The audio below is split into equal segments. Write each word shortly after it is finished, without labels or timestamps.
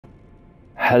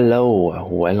Hello,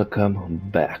 welcome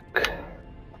back.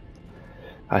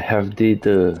 I have did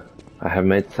I have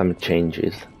made some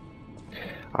changes.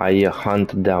 I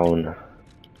hunt down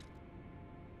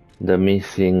the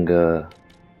missing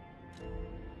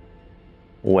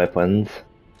weapons,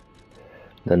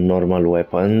 the normal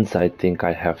weapons. I think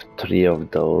I have 3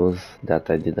 of those that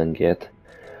I didn't get.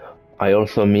 I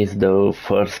also missed the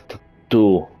first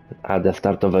 2 at the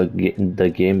start of the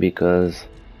game because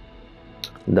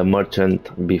the merchant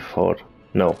before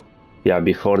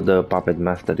the puppet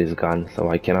master is gone, so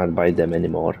I cannot buy them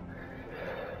anymore.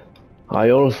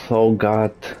 I also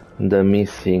got the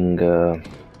missing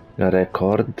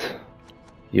record.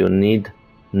 You need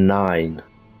 9.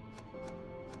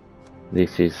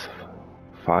 This is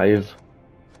 5,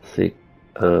 6,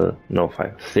 no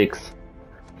 5, 6,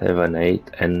 7, 8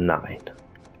 and 9.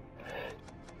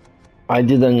 I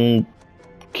didn't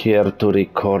care to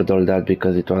record all that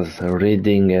because it was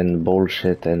reading and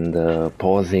bullshit and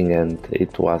pausing and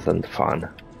it wasn't fun.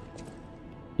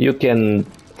 You can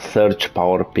search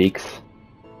power picks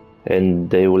and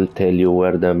they will tell you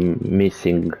where the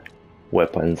missing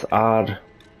weapons are,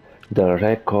 the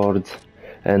records,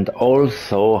 and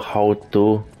also how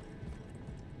to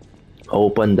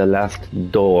open the last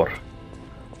door,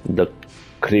 the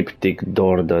cryptic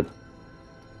door, the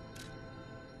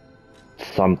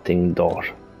something door.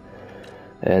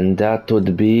 And that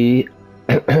would be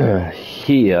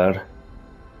here.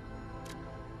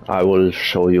 I will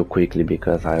show you quickly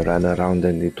because I ran around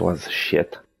and it was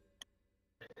shit.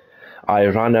 I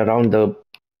ran around the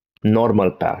normal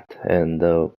path and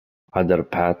the other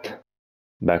path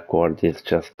backward is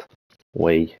just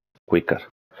way quicker.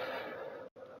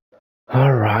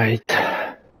 Alright.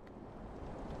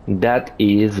 That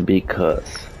is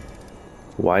because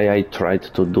why I tried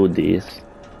to do this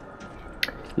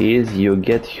is you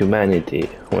get humanity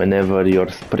whenever your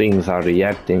springs are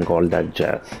reacting, all that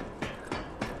jazz.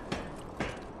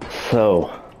 So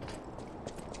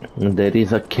there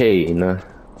is a cane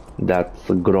that's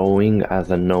growing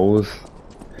as a nose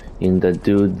in the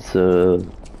dude's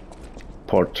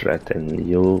portrait and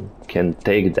you can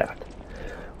take that,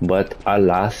 but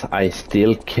alas I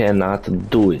still cannot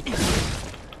do it.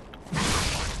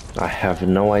 I have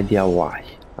no idea why.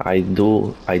 I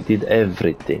did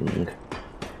everything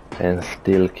and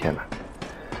still cannot.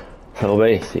 So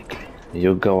basically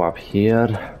you go up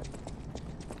here.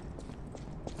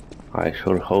 I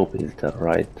sure hope it's the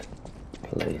right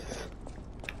place.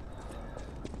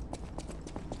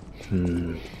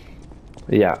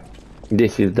 Yeah,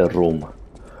 this is the room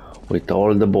with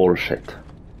all the bullshit.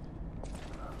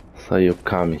 So you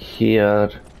come here,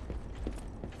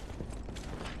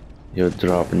 you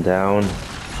drop down,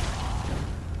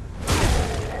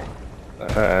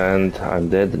 and I'm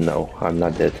dead? No, I'm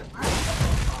not dead.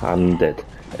 I'm dead.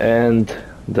 And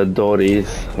the door is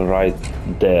right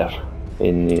there,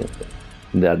 in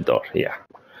that door, yeah.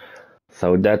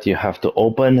 So that you have to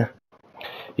open.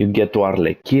 You get to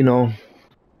Arlecchino,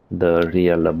 the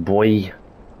real boy.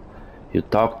 You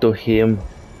talk to him.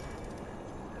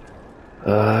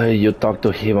 You talk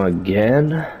to him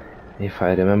again, if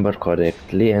I remember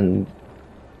correctly, and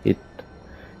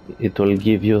it will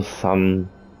give you some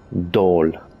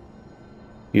doll.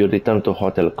 You return to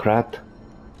Hotel Krat.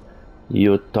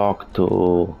 You talk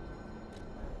to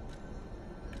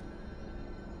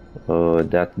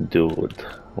that dude.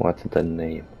 What's the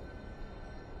name?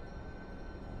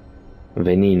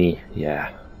 Venini, yeah.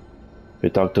 You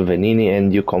talk to Venini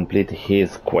and you complete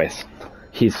his quest,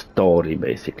 his story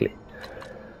basically.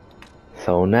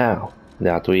 So now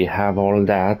that we have all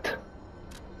that,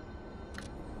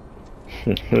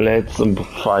 let's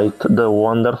fight the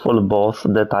wonderful boss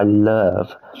that I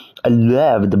love. I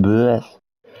love the boss.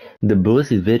 The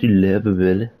boss is very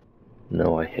lovable.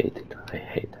 No, I hate it. I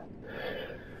hate it.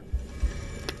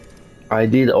 I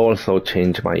did also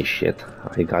change my shit.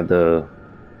 I got the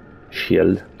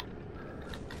shield.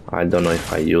 I don't know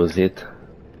if I use it.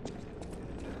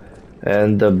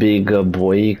 And the big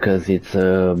boy, cause it's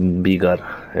bigger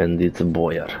and it's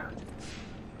boyer.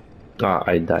 Ah,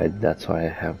 I died, that's why I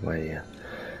have my...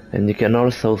 And you can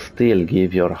also still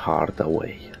give your heart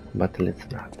away, but let's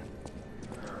not.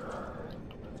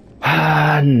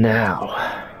 Now.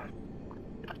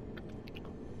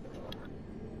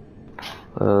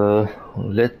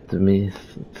 Let me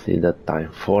see the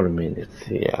time, 4 minutes,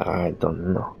 yeah, I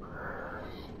don't know.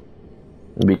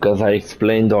 Because I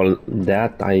explained all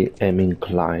that, I am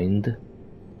inclined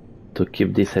to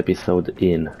keep this episode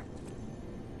in.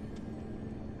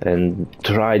 And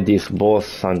try this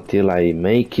boss until I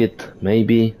make it,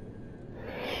 maybe.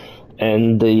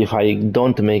 And if I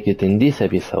don't make it in this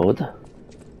episode,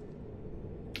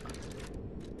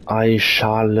 I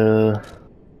shall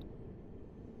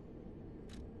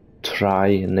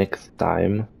try next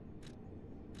time.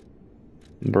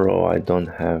 Bro, I don't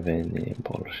have any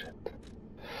bullshit.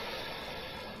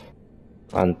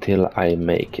 Until I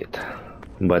make it.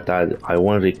 But I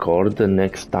won't record. The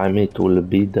next time it will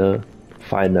be the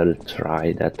final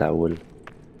try that I will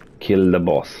kill the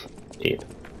boss in.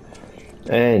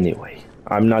 Anyway,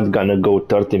 I'm not gonna go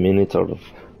 30 minutes or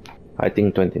I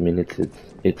think 20 minutes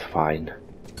it's fine.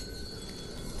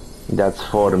 That's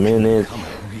 4 minutes.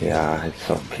 Yeah, it's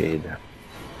okay then.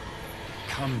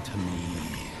 Come to me,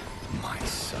 my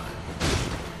son.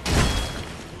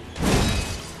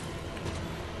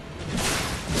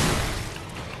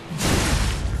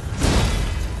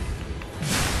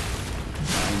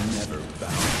 I never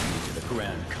bound you to the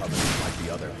Grand Covenant like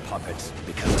the other puppets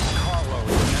because of Carlo's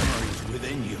memories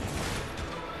within you.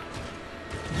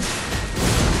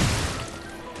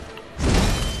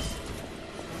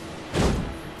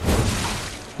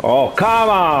 Oh, come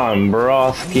on,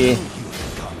 broski.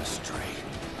 You've gone astray.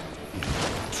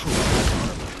 True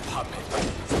puppet.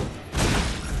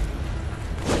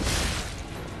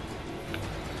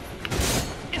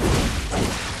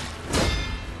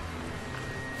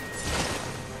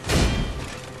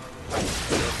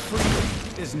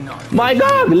 Freedom is not. My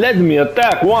God, let me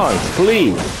attack once,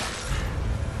 please.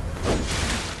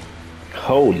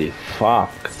 Holy fuck.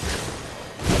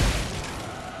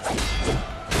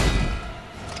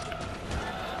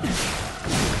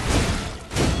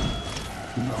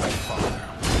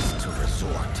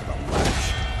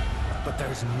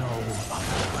 There's no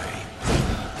other way.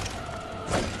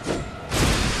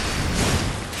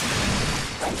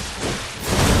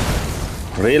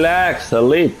 Relax a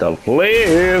little,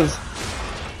 please.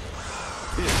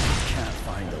 If you can't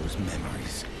find those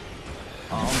memories,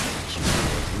 I'll make you a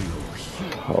real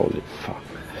hero. Holy fuck.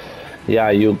 Yeah,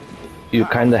 you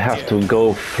kinda have to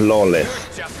go flawless.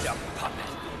 You're just a puppet.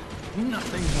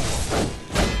 Nothing more.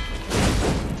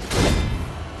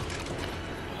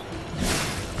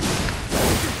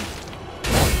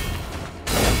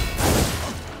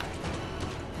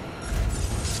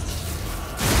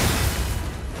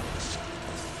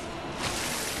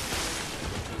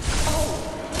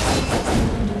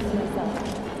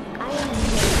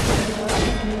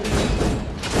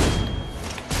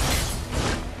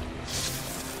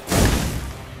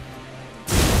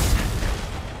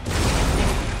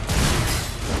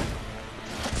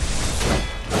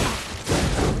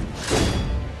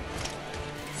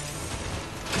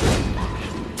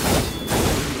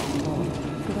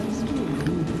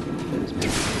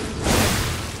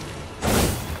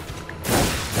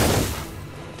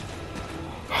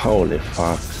 Holy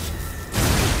fuck.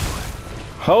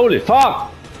 Holy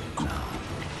fuck!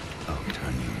 I'll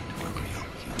turn you into a real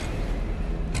human.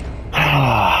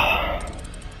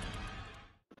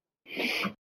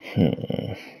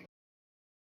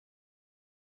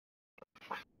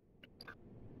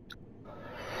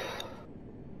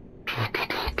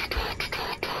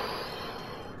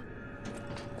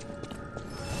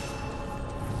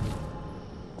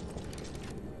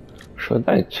 Should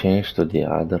I change to the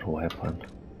other weapon?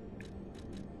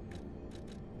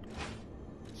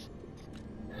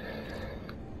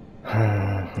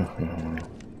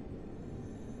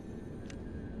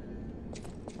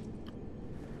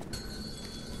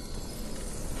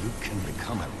 You can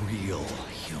become a real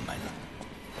human.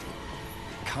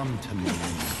 Come to me,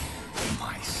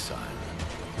 my son.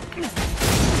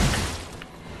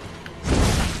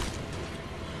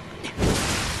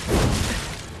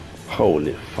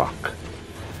 Holy fuck.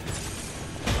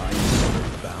 I never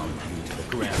bound you to the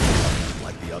Grand Covenant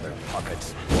like the other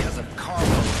puppets because of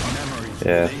Carlo's memories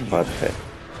Yes, within you. perfect.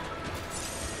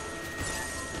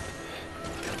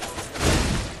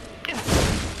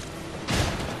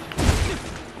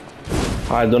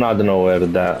 I do not know where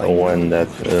that when that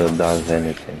does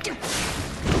anything.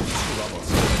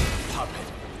 Puppet.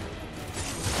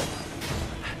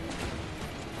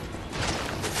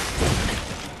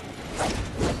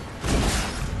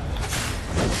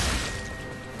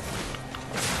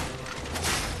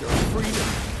 Your freedom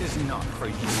is not for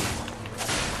you,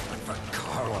 but for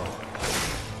Carlo.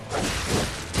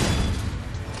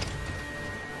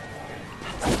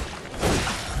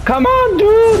 Come on,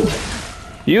 dude!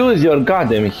 Use your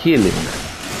goddamn healing.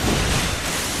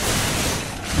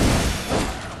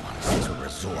 To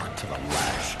resort to the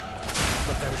lash,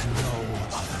 but there's no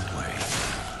other way.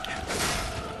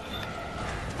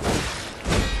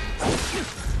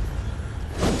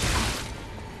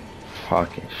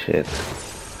 Fucking shit.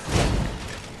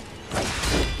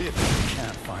 If you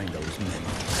can't find those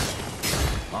memories,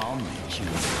 I'll make you a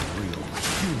real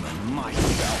human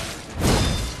myself.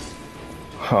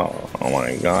 Oh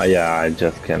my god, yeah, I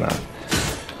just cannot.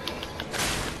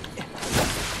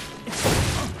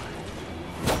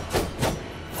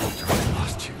 After I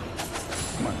lost you,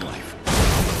 my life.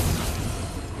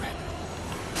 Regret.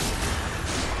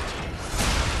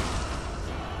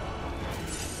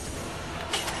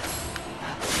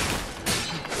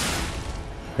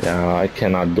 Yeah, I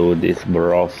cannot do this,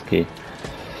 broski.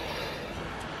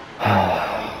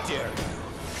 How dare you?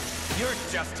 You're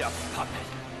just a puppet.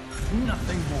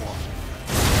 Nothing more.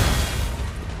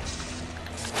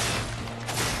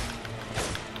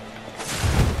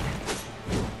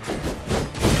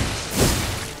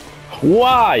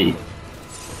 Why?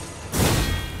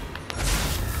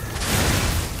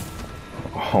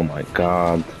 Oh my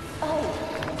god.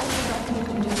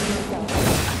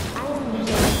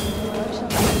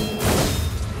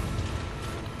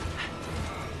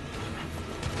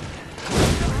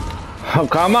 Oh,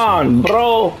 come on,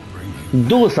 bro.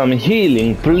 Do some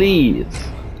healing, please.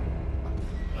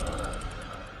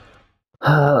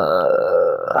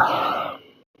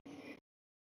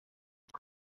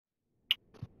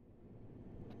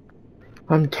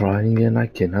 I'm trying and I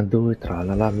cannot do it. La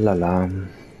la la la la.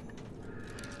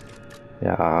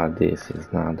 Yeah, this is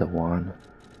not the one.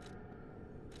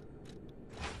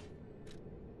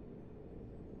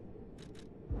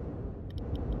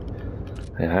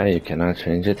 Yeah, you cannot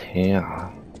change it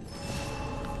here.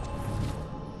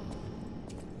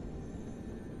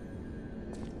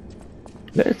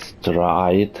 Let's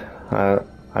try it.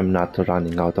 I'm not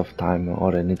running out of time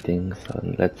or anything, so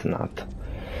let's not.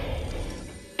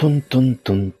 Dun dun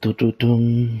dun dun dun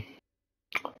dun.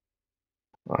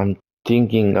 I'm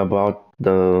thinking about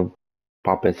the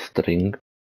puppet string,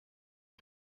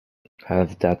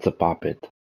 as that's a puppet.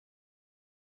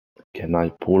 Can I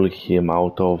pull him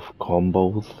out of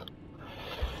combos?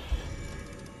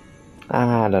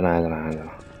 I don't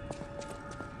know.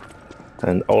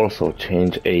 And also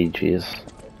change ages.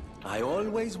 I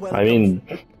always I mean,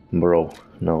 bro,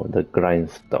 no, the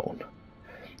grindstone.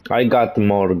 I got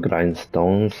more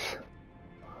grindstones.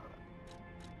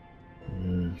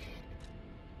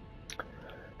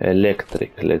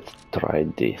 Electric, let's try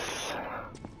this.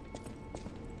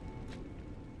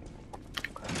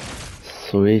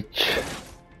 Switch.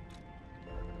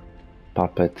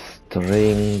 Puppet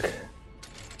string.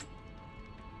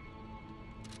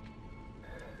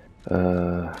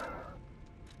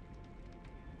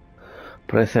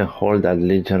 Press and hold at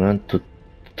Legion to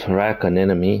track an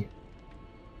enemy.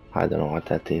 I don't know what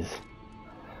that is.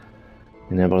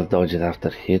 Enables dodges after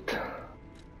hit.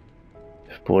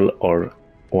 If pull or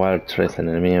while trace an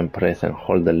enemy and press and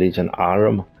hold the Legion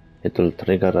arm, it will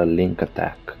trigger a link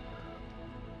attack.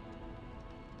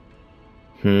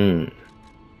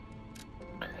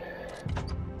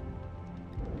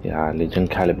 Yeah, Legion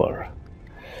caliber.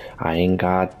 I ain't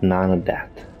got none of that.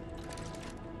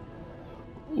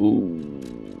 Ooh.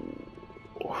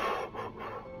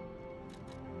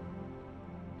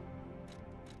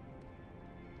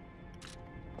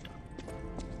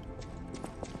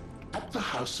 At the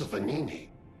house of Anini.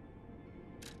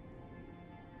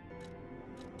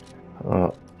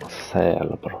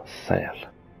 Sell, bro, sell.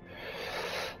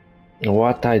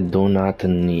 What I do not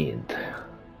need.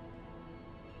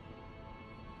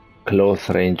 Close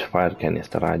range fire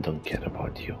canister, I don't care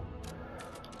about you.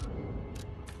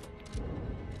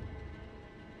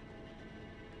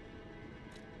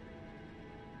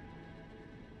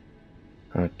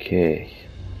 Okay.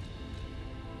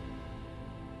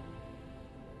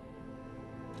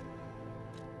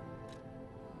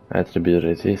 Attribute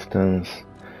resistance,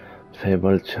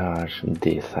 fable charge,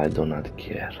 this I do not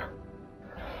care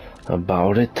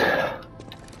about it.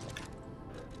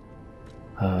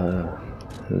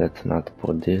 Let's not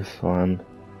put this one.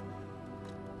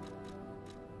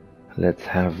 Let's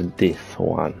have this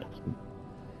one.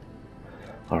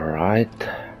 Alright.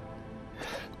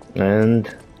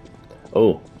 And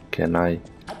oh, can I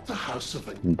At the house of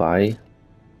buy?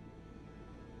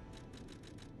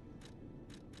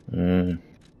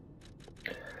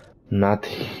 Not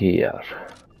here.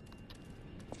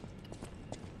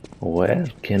 Where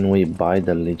can we buy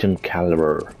the Legion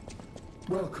caliber?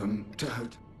 welcome to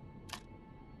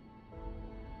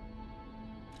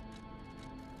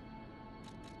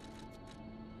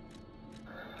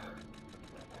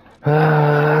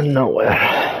Nowhere.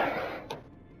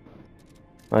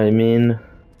 I mean,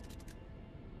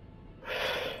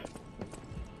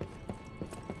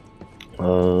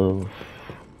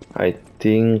 I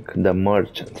think the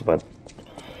merchants, but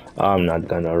I'm not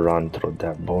gonna run through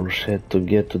that bullshit to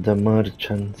get to the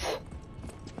merchants.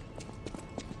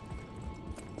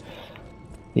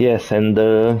 Yes, and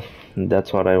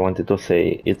that's what I wanted to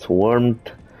say. It's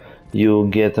warmed you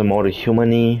get more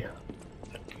humany.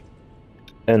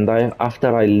 And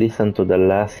after I listened to the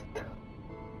last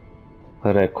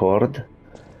record,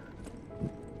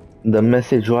 the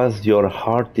message was your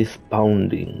heart is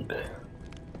pounding,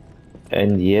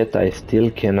 and yet I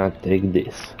still cannot take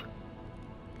this.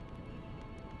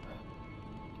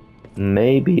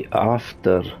 Maybe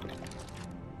after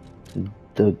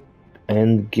the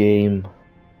end game,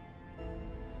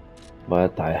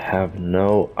 but I have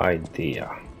no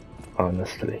idea,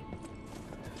 honestly.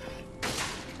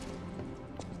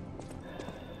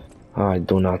 I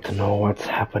do not know what's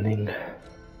happening.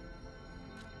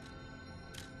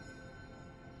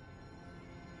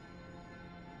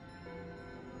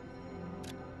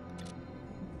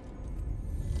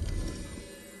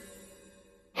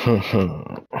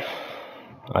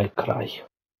 I cry.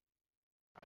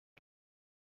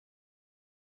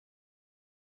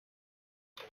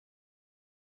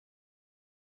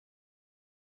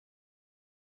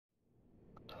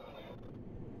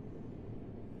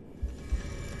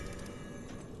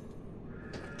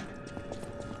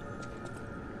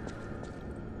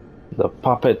 The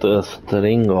puppet is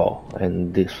Stringo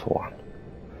and this one.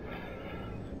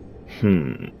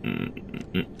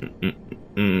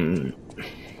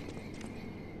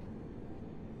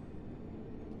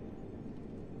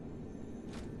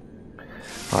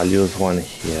 I'll use one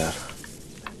here,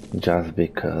 just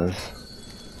because.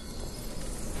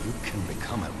 You can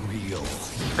become a real...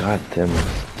 Goddamn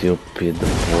stupid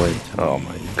boy. Oh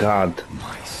my god.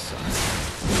 My son.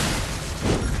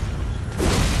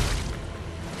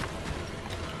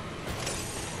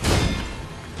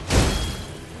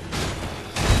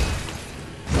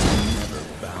 Never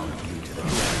bound you to the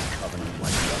Grand Covenant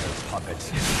like the other puppets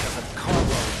because of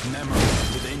Carlo's memory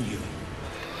within you.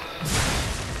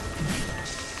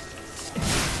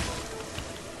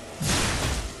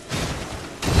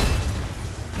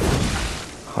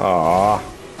 Aww.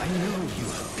 I know you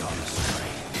have gone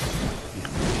astray. You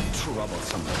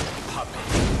troublesome little puppet.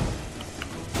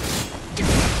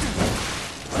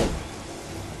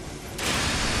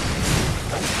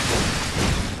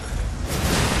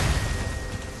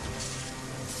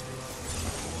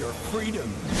 Your freedom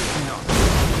is not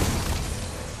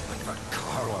but for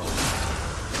Carlo.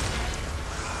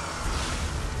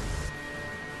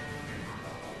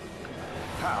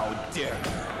 How dare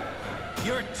you?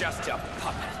 You're just a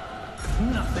puppet.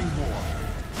 Nothing more.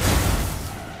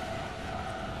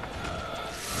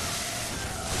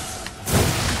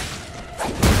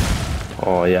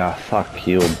 Oh yeah, fuck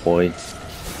you, boy.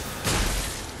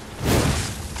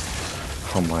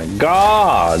 Oh my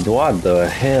god, what the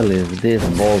hell is this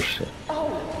bullshit?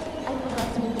 Oh, I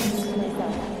forgot to introduce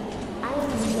myself. I am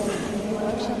the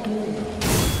workshop leader.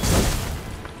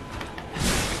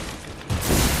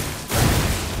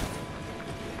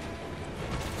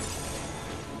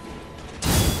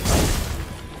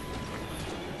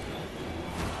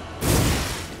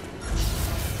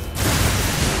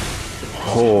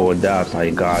 Oh, that I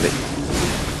got it.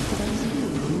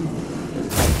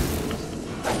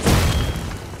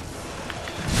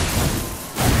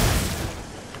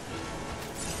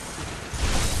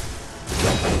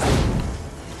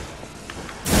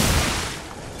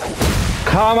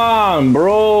 Come on,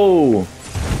 bro!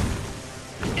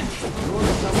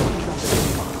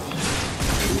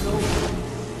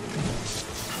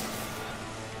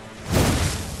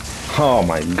 Oh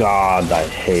my god, I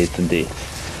hate this.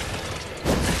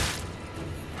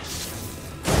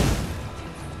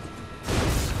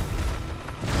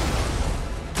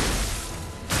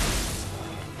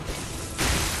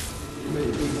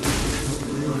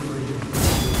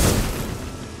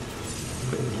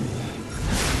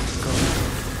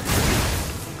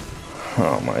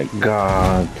 Oh my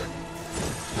god.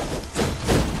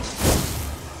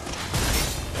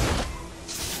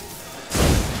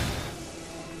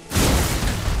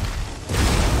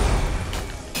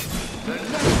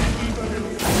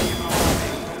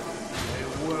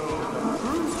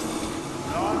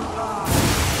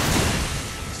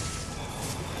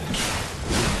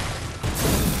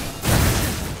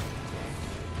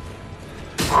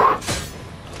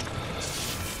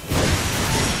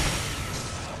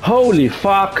 Holy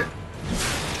fuck!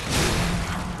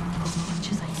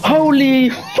 Holy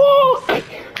fuck!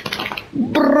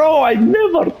 Bro, I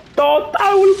never thought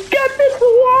I will get this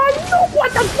one!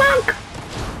 What the fuck?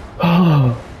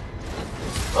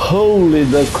 Holy,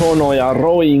 the Kono are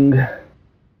rowing.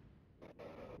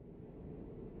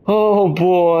 Oh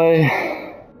boy.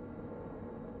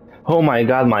 Oh my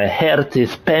god, my heart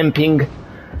is pumping.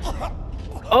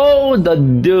 Oh, the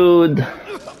dude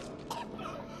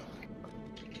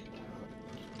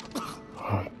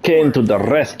came to the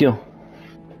rescue.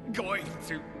 Going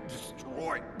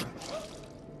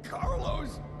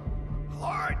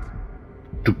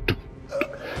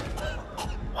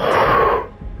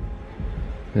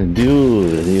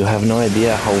Dude, you have no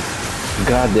idea how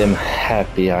goddamn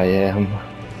happy I am.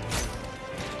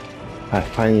 I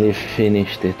finally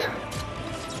finished it.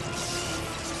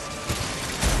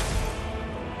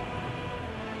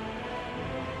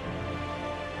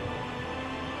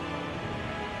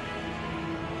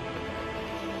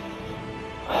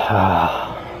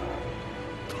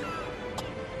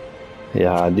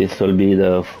 Yeah, this will be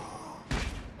the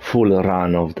full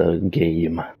run of the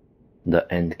game, the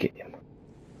end game.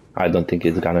 I don't think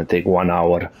it's gonna take 1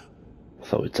 hour,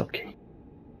 so it's okay.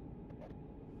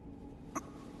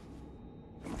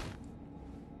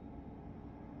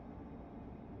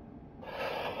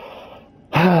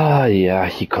 Yeah,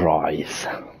 he cries.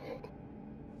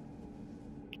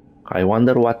 I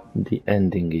wonder what the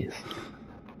ending is.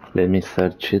 Let me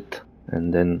search it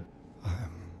and then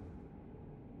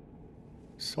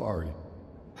Sorry.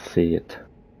 see it.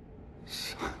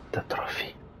 The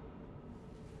trophy.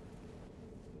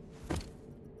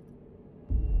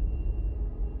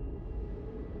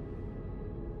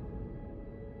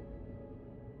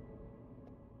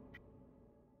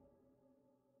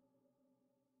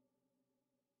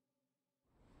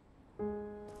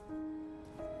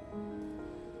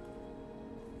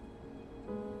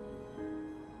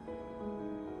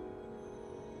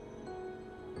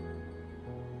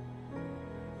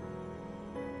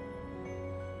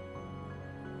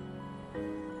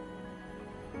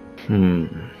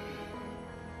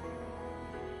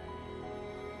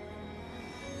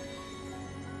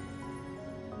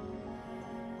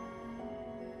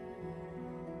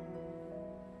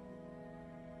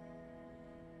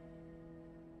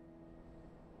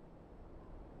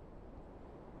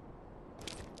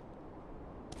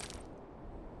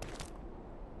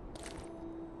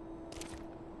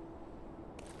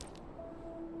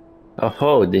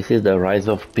 Oh, this is the Rise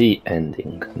of P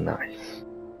ending. Nice.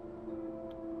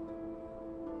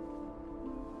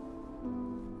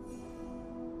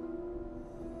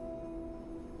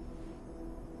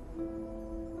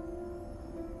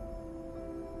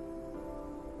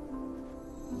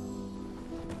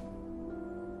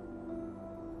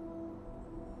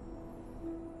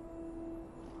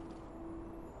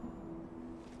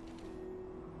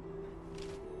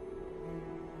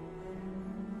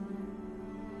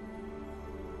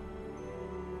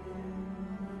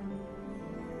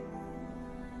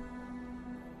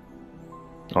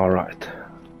 Alright.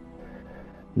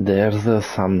 There's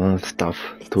some stuff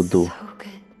to do. So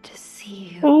good to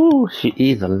see you. Oh, she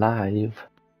is alive.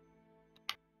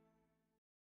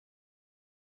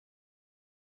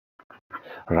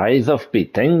 Rise of P,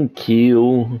 thank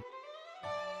you.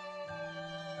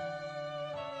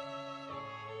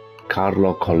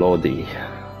 Carlo Collodi.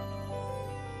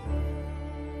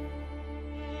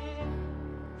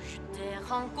 Je t'ai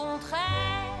rencontré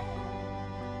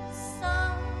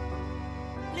sans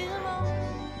les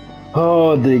mots.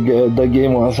 Oh, the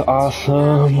game was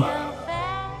awesome.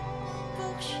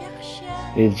 Pour chercher,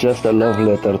 It's just a love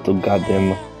letter to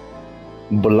goddamn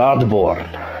Bloodborne.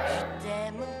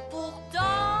 t'aime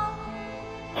pourtant.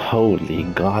 Holy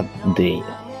goddamn.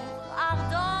 Amour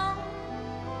ardent,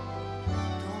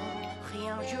 dont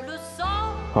rien je le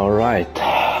sens. Alright,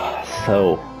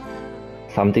 so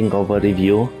something of a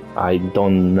review. I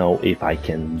don't know if I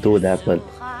can do that, but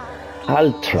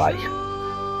I'll try.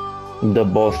 The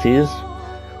bosses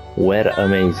were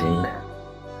amazing.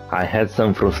 I had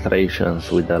some frustrations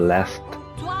with the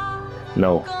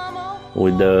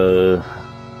with the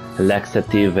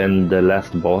laxative and the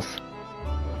last boss.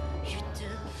 Je te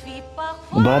fis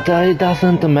parfois. But it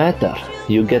doesn't matter.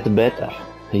 You get better.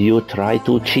 You try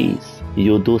to cheese.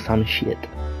 You do some shit.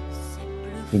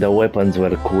 The weapons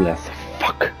were cool as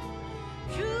fuck.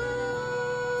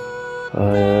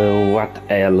 What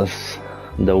else?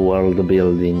 The world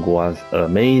building was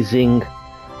amazing.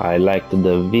 I liked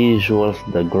the visuals,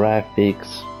 the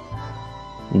graphics,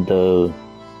 the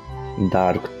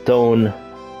dark tone,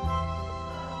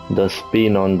 the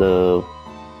spin on the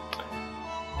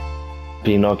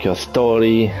Pinocchio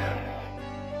story.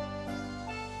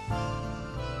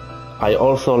 I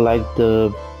also like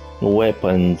the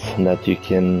weapons that you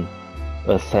can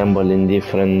assemble in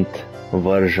different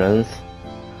versions.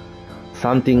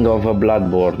 Something of a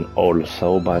Bloodborne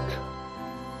also, but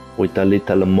with a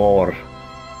little more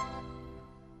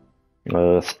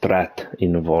strat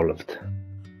involved.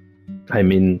 I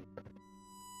mean,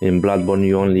 in Bloodborne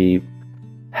you only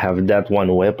have that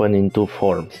one weapon in 2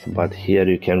 forms, but here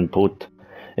you can put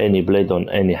any blade on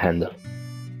any handle.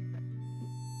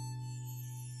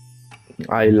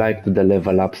 I liked the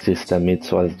level up system.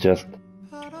 It was just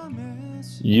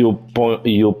you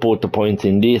put points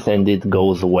in this and it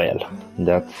goes well.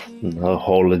 That's the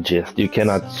whole gist. You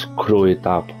cannot screw it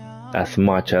up as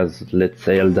much as, let's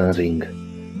say, Elden Ring,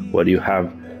 where you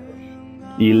have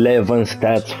 11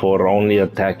 stats for only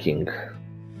attacking.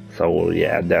 So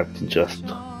yeah, that's just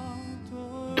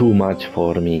too much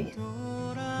for me.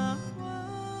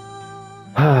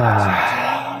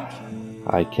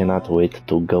 I cannot wait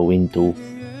to go into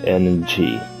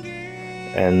NG.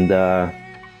 And the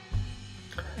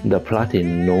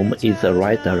platinum is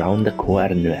right around the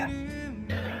corner.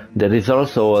 There is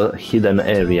also a hidden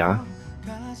area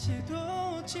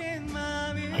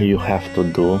you have to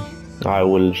do. I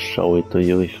will show it to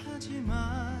you if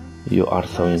you are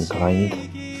so inclined.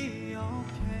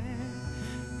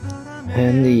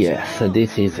 And yes,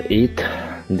 this is it.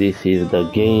 This is the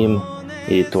game.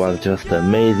 It was just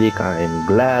amazing. I am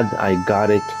glad I got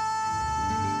it.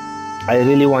 I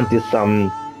really wanted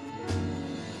some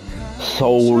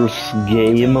Souls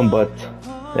game, but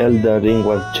Elden Ring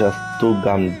was just too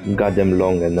goddamn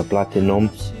long, and the platinum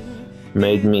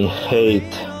made me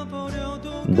hate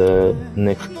the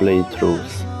next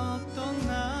playthroughs.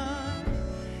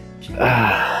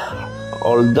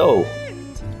 Although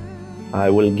I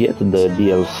will get the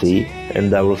DLC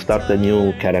and I will start a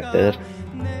new character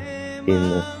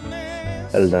in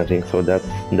Elden Ring, so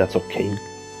that's okay.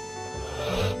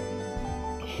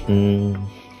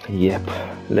 Yep,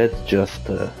 let's just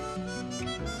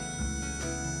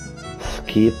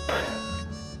skip.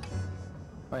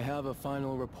 I have a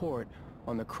final report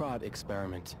on the Krat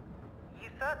experiment. You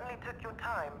certainly took your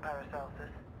time, Paracelsus.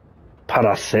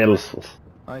 Paracelsus.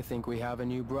 I think we have a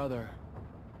new brother.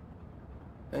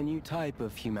 A new type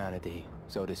of humanity,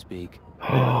 so to speak.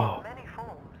 Many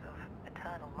forms of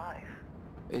eternal life.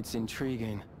 It's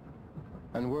intriguing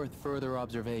and worth further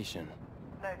observation.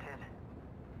 Noted.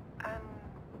 And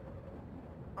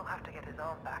we'll have to get his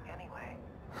arm back anyway.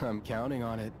 I'm counting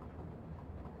on it.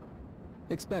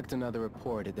 Expect another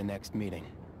report at the next meeting.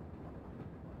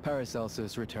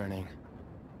 Paracelsus returning.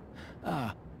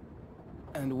 Ah,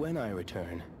 and when I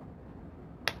return,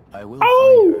 I will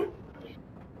find her.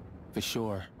 For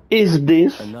sure. Is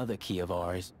this Another key of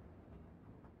ours.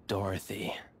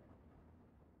 Dorothy.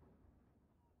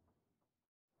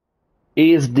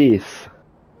 Is this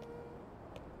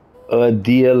a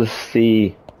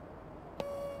DLC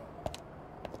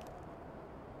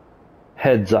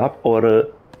heads up or a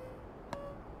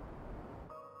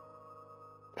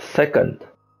second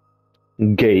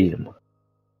game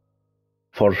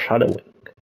foreshadowing?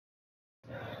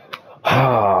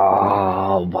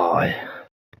 Oh boy.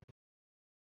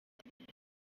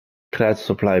 Krat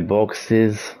supply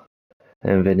boxes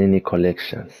and Venini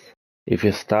collections. If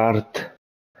you start,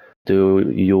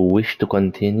 do you wish to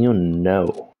continue?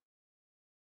 No.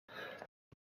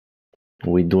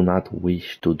 We do not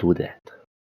wish to do that.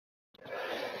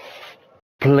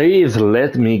 Please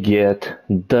let me get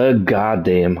the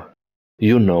goddamn,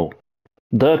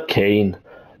 the cane,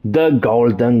 the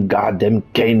golden goddamn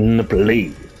cane,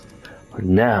 please.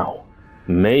 Now,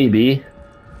 maybe,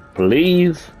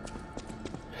 please.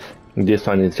 This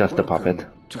one is just a puppet.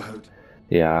 Toad.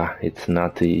 Yeah, it's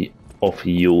not of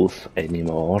use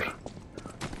anymore.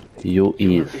 You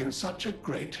You is. have been such a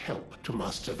great help to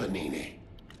Master Vanini.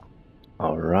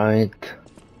 Alright.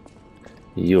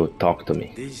 You talk to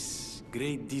me. This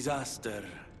great disaster,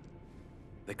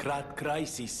 the Krat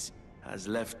crisis, has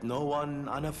left no one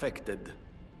unaffected.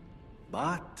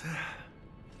 But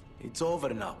it's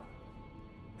over now.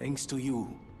 Thanks to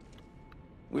you.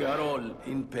 We are all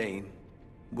in pain.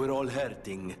 We're all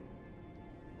hurting.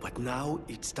 But now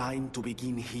it's time to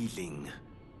begin healing.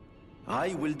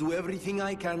 I will do everything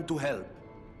I can to help.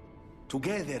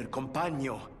 Together,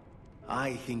 Compagno,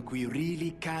 I think we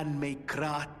really can make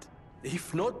Krat,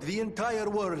 if not the entire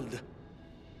world,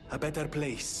 a better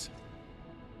place.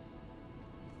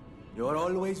 You're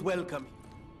always welcome.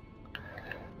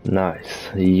 Nice.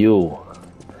 You.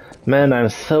 Man, I'm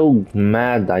so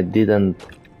mad I didn't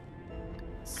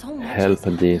So much help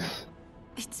has this. happened.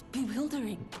 It's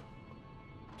bewildering.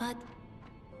 But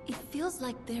it feels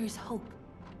like there is hope.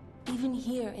 Even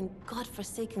here in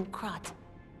godforsaken Krat.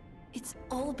 It's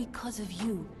all because of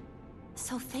you.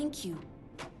 So thank you.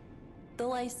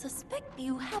 Though I suspect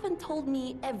you haven't told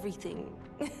me everything.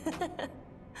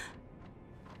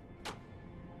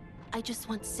 I just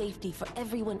want safety for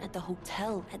everyone at the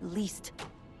hotel, at least.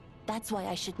 That's why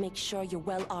I should make sure you're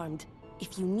well armed.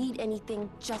 If you need anything,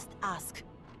 just ask.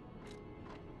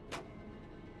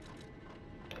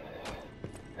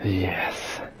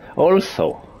 Yes.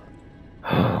 Also,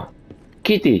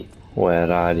 Kitty,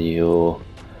 where are you?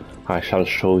 I shall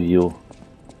show you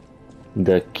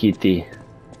the kitty.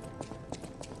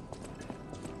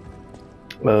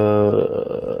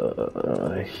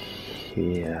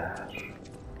 Here.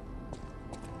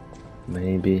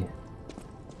 Maybe.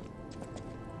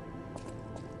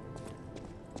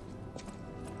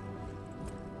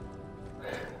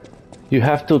 You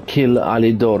have to kill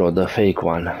Alidoro, the fake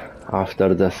one,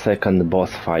 after the second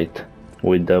boss fight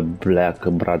with the Black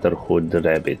Brotherhood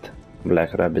Rabbit.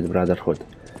 Black Rabbit Brotherhood.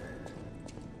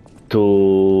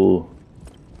 To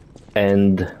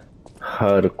end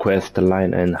her quest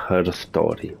line and her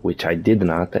story, which I did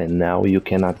not, and now you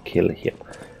cannot kill him.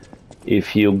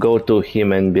 If you go to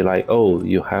him and be like, oh,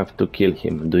 you have to kill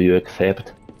him, do you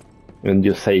accept? And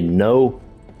you say no,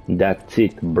 that's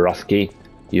it, broski.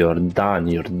 You're done,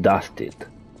 you're dusted.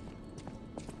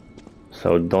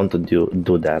 So don't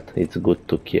do that, it's good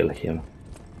to kill him.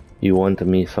 You won't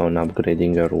miss on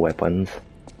upgrading your weapons.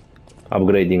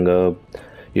 Upgrading,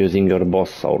 using your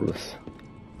boss souls.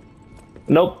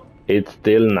 Nope, it's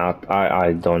still not.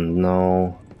 I don't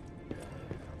know.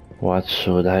 What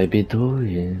should I be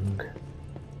doing?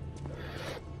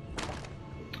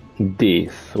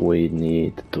 This we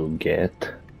need to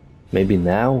get. Maybe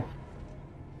now?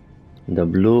 The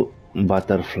blue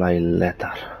butterfly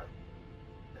letter.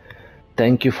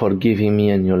 Thank you for giving me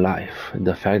a new life.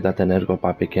 The fact that an ergo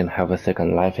puppy can have a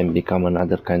second life and become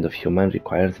another kind of human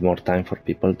requires more time for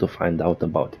people to find out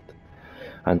about it.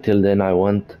 Until then, I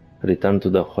won't return to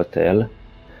the hotel,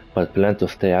 but plan to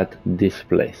stay at this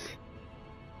place.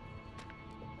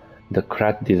 The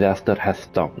Krat disaster has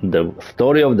stopped. The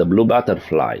story of the blue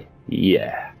butterfly.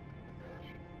 Yeah.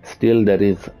 Still, there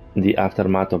is the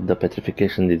aftermath of the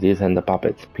petrification disease and the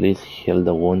puppets. Please heal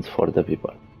the wounds for the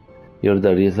people. You're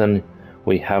the reason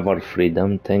we have our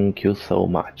freedom. Thank you so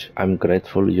much. I'm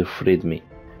grateful you freed me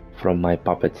from my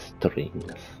puppet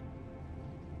strings.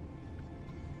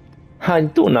 I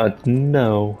do not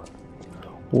know.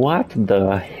 What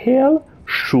the hell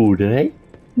should I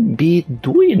be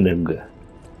doing?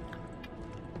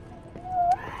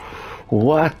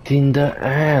 What in the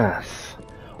ass?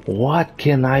 What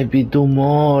can I do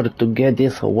more to get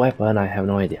this weapon? I have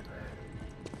no idea.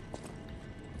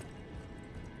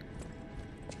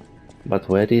 But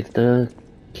where is the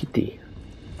kitty?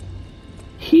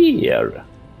 Here!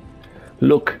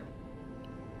 Look!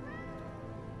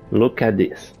 Look at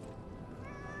this.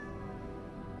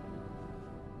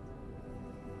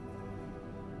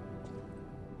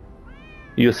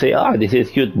 You say, ah, this is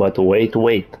cute, but wait.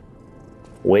 Wait.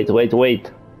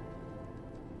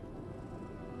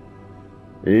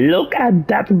 Look at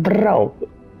that, bro.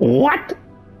 What?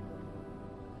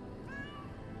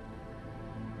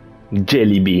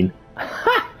 Jelly bean.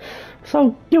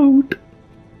 So cute.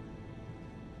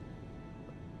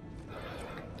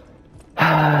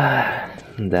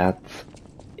 That's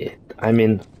it. I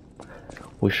mean,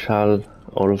 we shall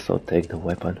also take the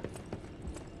weapon.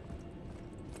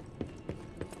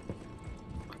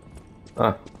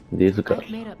 Ah, this girl.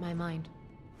 I've made up my mind.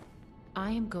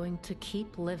 I am going to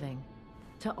keep living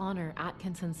to honor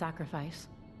Atkinson's sacrifice.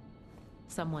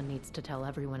 Someone needs to tell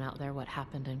everyone out there what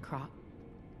happened in Krot.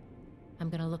 I'm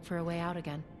gonna look for a way out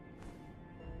again.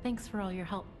 Thanks for all your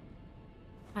help.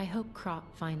 I hope Krot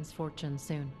finds fortune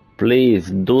soon.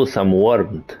 Please do some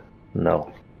warmth.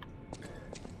 No.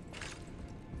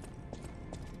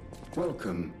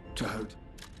 Welcome to Hout.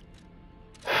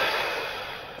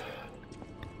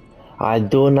 I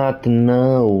do not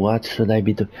know what should I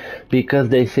be doing, because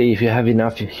they say if you have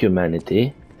enough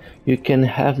humanity, you can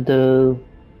have the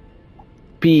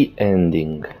P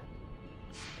ending.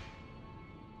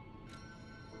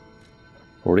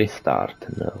 Restart,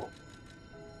 no.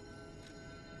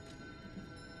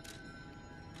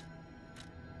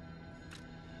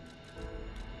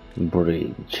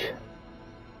 Bridge.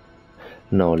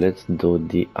 No, let's do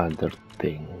the other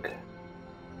thing.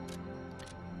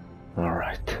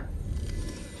 Alright.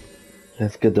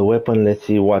 Let's get the weapon, let's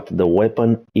see what the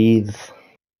weapon is.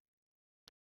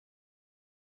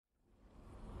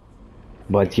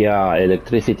 But yeah,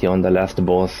 electricity on the last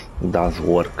boss does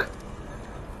work.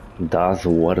 Does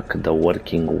work, the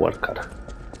working worker.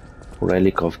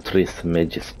 Relic of Tris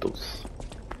Majestus.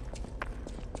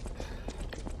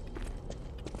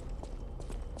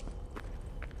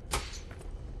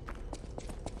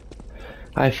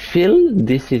 I feel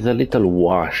this is a little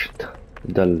washed.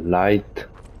 The light,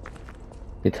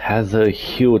 it has a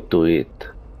hue to it.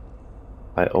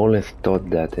 I always thought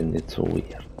that, and it's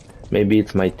weird. Maybe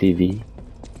it's my TV,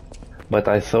 but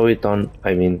I saw it on,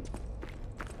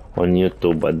 on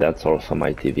YouTube, but that's also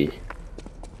my TV.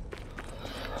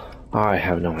 I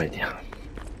have no idea.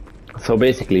 So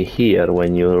basically here,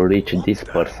 when you reach this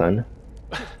person...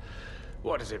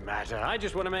 What does it matter? I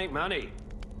just want to make money.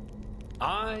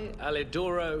 I,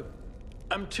 Alidoro,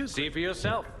 am too... See for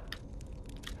yourself.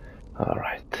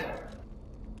 Alright.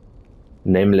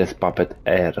 Nameless puppet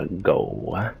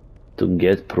ergo. To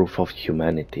get proof of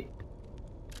humanity.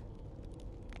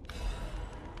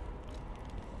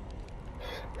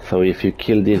 So if you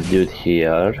kill this dude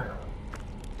here,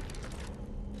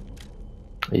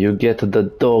 you get the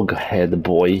dog head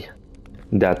boy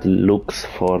that looks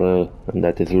for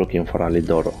that is looking for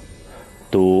Alidoro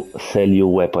to sell you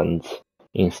weapons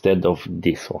instead of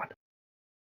this one.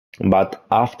 But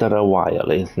after a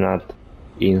while, it's not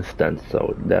instant,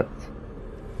 so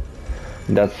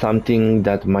that's something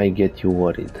that might get you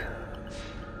worried.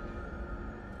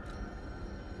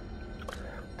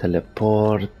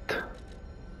 Teleport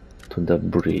to the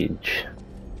bridge.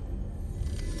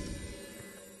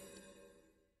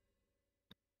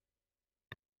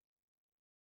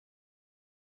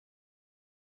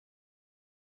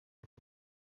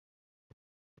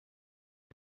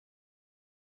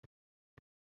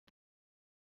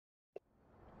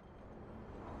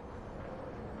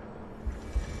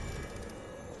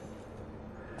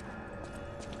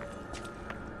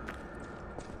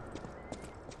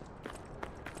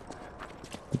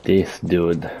 This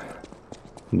dude,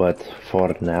 but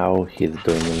for now he's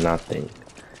doing nothing.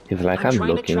 He's like, I'm trying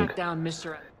looking. to track down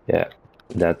Mr. Yeah,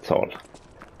 that's all.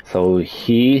 So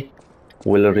he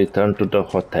will return to the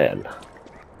hotel.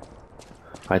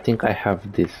 I think I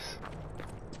have this.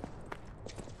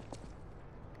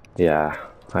 Yeah,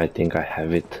 I think I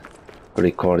have it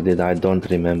recorded. I don't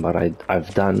remember.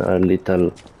 I've done a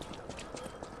little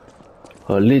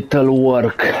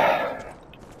work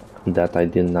that I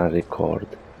did not record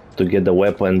to get the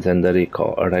weapons and the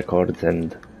records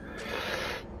and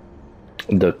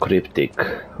the cryptic,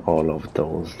 all of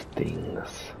those things.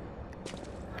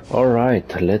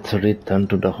 Alright, let's return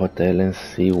to the hotel and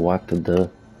see what the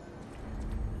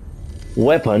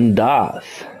weapon does.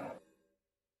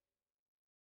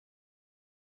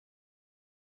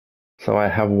 So I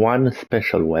have one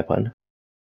special weapon,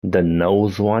 the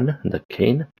nose one, the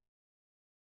cane,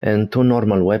 and two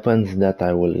normal weapons that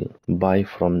I will buy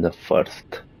from the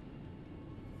first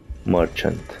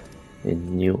merchant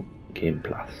in New Game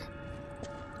Plus.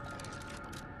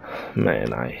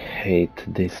 Man, I hate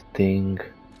this thing.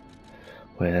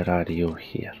 Where are you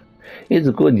here? It's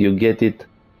good you get it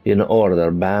in order.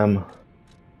 Bam.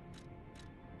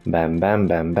 Bam, bam,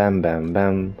 bam, bam, bam,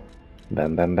 bam.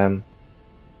 Bam, bam, bam.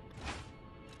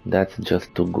 That's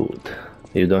just too good.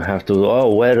 You don't have to,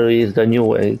 oh, where is the new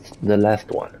one? It's the last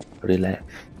one. Relax.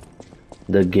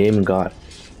 The game got.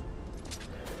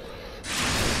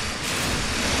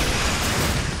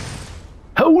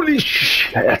 Holy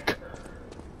shit!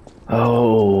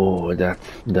 Oh,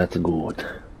 that's good.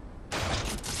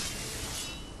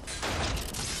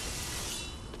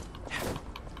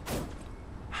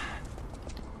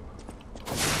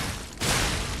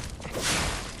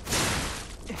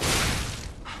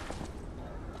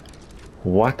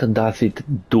 What does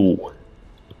it do?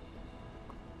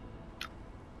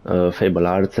 Fable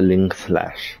Arts Link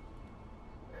Slash.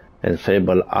 And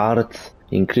Fable Arts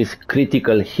increase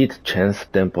critical hit chance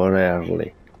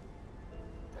temporarily.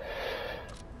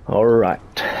 Alright.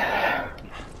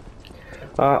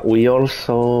 We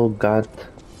also got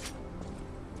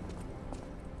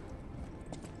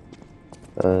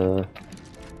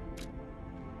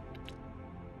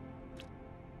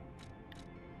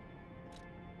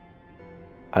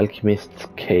Alchemist's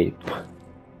Cape,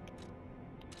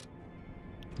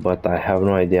 but I have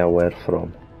no idea where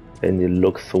from, and it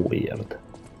looks weird.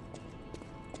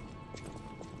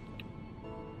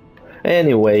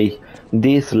 Anyway,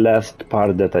 this last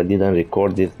part that I didn't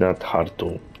record is not hard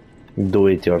to do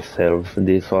it yourself.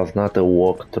 This was not a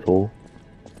walkthrough,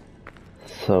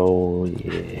 so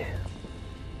yeah.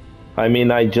 I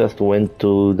mean, I just went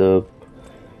to the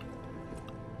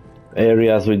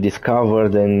areas we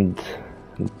discovered and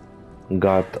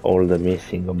got all the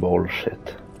missing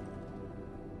bullshit.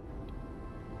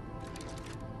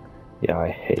 Yeah, I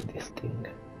hate this thing.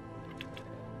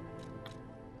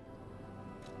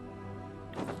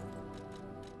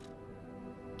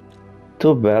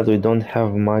 Too bad we don't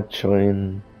have much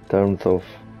in terms of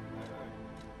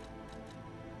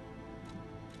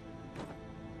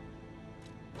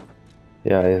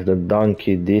yeah, it's the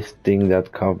donkey, this thing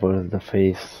that covers the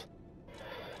face.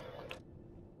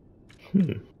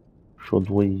 Should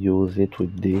we use it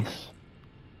with this?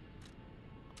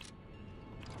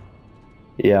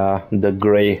 Yeah, the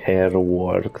gray hair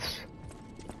works.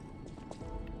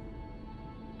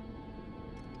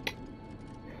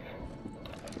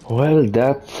 Well,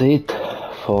 that's it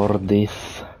for this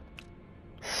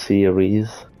series.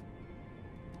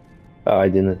 I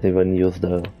didn't even use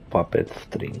the puppet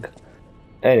string.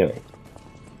 Anyway,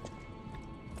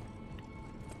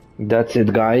 That's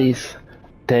it, guys.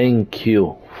 Thank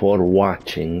you for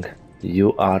watching.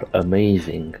 You are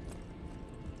amazing.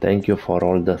 Thank you for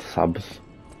all the subs.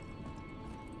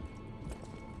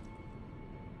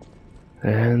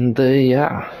 And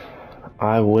yeah,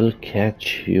 I will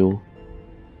catch you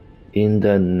in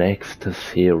the next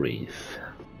series.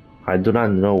 I do not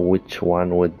know which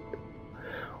one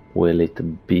will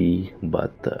it be,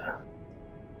 but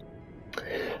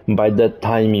by the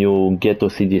time you get to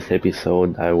see this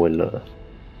episode, I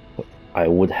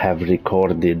would have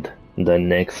recorded the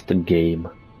next game.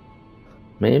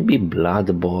 Maybe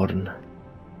Bloodborne,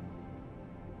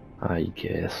 I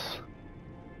guess.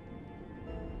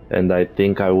 And I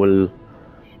think I will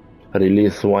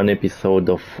release one episode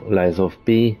of Lies of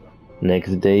P,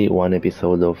 next day one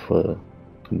episode of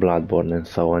Bloodborne, and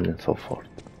so on and so forth.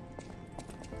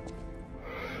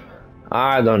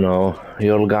 I don't know,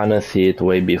 you're gonna see it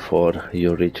way before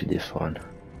you reach this one.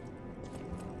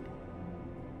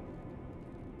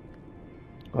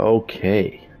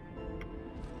 Okay.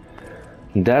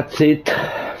 That's it.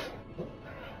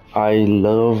 I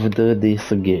loved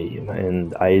this game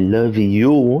and I love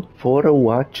you for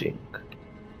watching.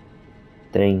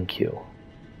 Thank you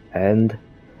and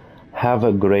have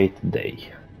a great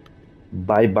day.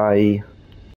 Bye bye.